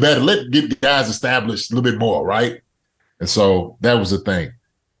get a little bit better. Get guys established a little bit more, right? And so that was the thing.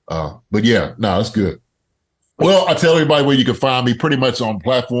 But yeah, no, it's good. Well, I tell everybody where you can find me pretty much on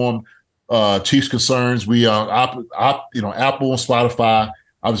platform. Chiefs Concerns. We are Apple and Spotify.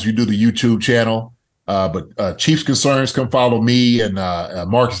 Obviously, we do the YouTube channel. But Chiefs Concerns, come follow me and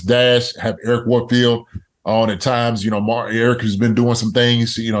Marcus Dash, have Eric Warfield on at times. Eric has been doing some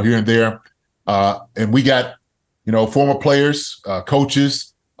things, here and there. And we got, former players,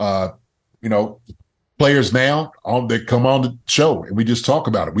 coaches, players now that come on the show, and we just talk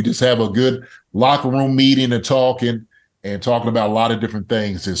about it. We just have a good locker room meeting and talking about a lot of different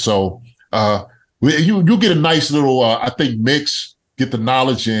things. And so you'll get a nice little, I think, mix, get the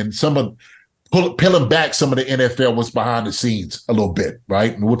knowledge and peeling back some of the NFL, what's behind the scenes a little bit,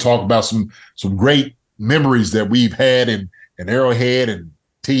 right? And we'll talk about some great memories that we've had in Arrowhead and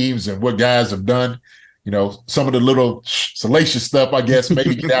teams and what guys have done. Some of the little salacious stuff, I guess,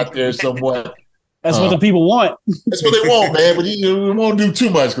 maybe get out there somewhat. That's what the people want. That's what they want, man. But we won't do too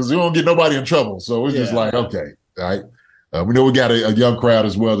much because we won't get nobody in trouble. So we're just like, okay, all right. We know we got a young crowd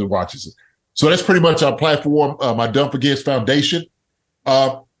as well that watches it. So that's pretty much our platform, my Dunn for Kids Foundation.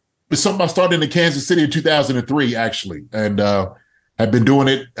 It's something I started in Kansas City in 2003, actually, and have been doing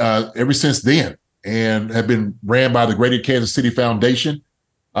it ever since then, and have been ran by the Greater Kansas City Foundation.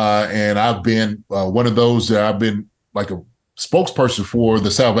 and I've been one of those that I've been like a spokesperson for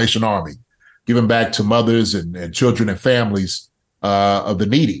the Salvation Army, giving back to mothers and children and families of the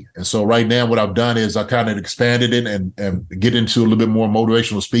needy. And so right now what I've done is I kind of expanded it and get into a little bit more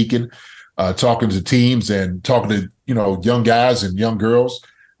motivational speaking, talking to teams and talking to, young guys and young girls,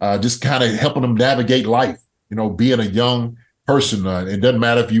 just kind of helping them navigate life, being a young person. It doesn't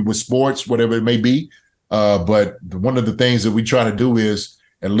matter if you with sports, whatever it may be. But one of the things that we try to do is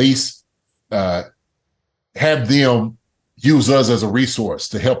at least have them use us as a resource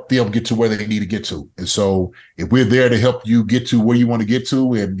to help them get to where they need to get to. And so if we're there to help you get to where you want to get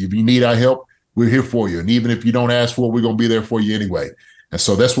to, and if you need our help, we're here for you. And even if you don't ask for it, we're going to be there for you anyway. And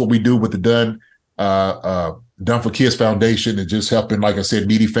so that's what we do with the Dunn for Kids Foundation, and just helping, like I said,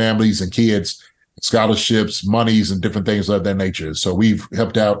 needy families and kids, scholarships, monies, and different things of that nature. So we've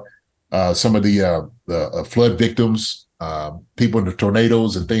helped out some of the flood victims, people in the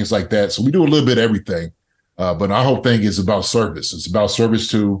tornadoes and things like that. So we do a little bit of everything. But our whole thing is about service. It's about service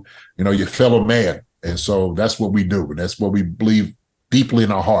to, your fellow man. And so that's what we do. And that's what we believe deeply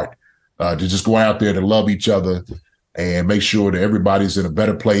in our heart, to just go out there to love each other and make sure that everybody's in a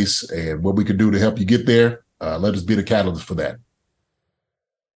better place. And what we can do to help you get there, let us be the catalyst for that.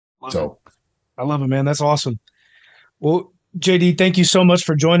 I love it, man. That's awesome. Well, JD, thank you so much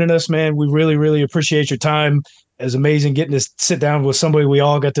for joining us, man. We really, really appreciate your time. It was amazing getting to sit down with somebody we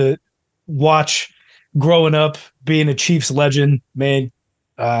all got to watch growing up, being a Chiefs legend, man.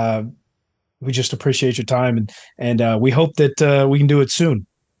 We just appreciate your time, and we hope that we can do it soon.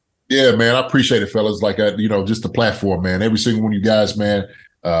 Yeah, man, I appreciate it, fellas. Like, just the platform, man. Every single one of you guys, man,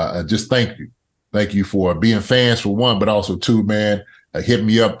 just thank you. Thank you for being fans, for one, but also two, man, hit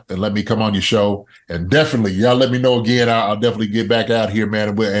me up and let me come on your show. And definitely, y'all let me know again. I'll definitely get back out here, man,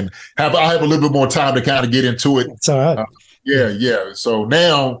 and I'll have a little bit more time to kind of get into it. It's all right. Yeah. So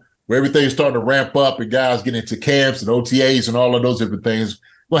now, where everything's starting to ramp up and guys get into camps and OTAs and all of those different things,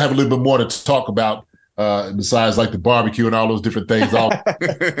 we'll have a little bit more to talk about besides like the barbecue and all those different things.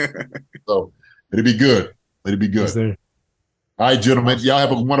 So it'll be good. All right, gentlemen, y'all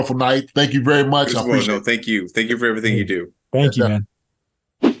have a wonderful night. Thank you very much. I appreciate it. Thank you. Thank you for everything you do. Thank you, man.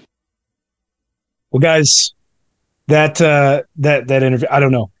 Well, guys, that interview, I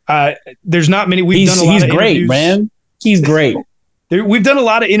don't know. There's not many. He's great, man. He's great. We've done a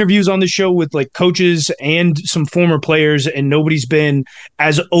lot of interviews on the show with like coaches and some former players, and nobody's been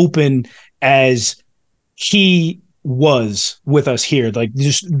as open as he was with us here, like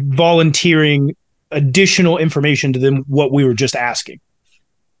just volunteering additional information to them, what we were just asking.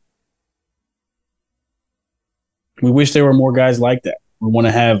 We wish there were more guys like that. We want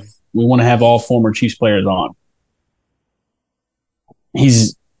to have all former Chiefs players on.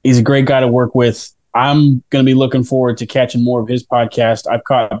 He's a great guy to work with. I'm going to be looking forward to catching more of his podcast. I've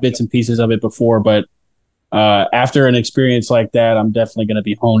caught bits and pieces of it before, but after an experience like that, I'm definitely going to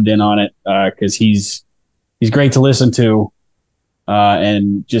be honed in on it because he's great to listen to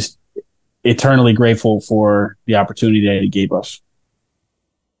and just eternally grateful for the opportunity that he gave us.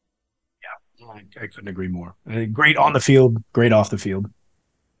 Yeah, I couldn't agree more. Great on the field, great off the field.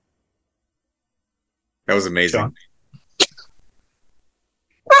 That was amazing. Sean.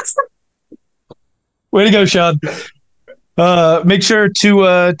 Way to go, Sean. Make sure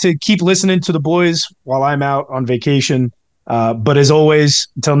to keep listening to the boys while I'm out on vacation. But as always,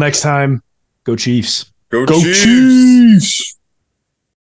 until next time, go Chiefs. Go Chiefs.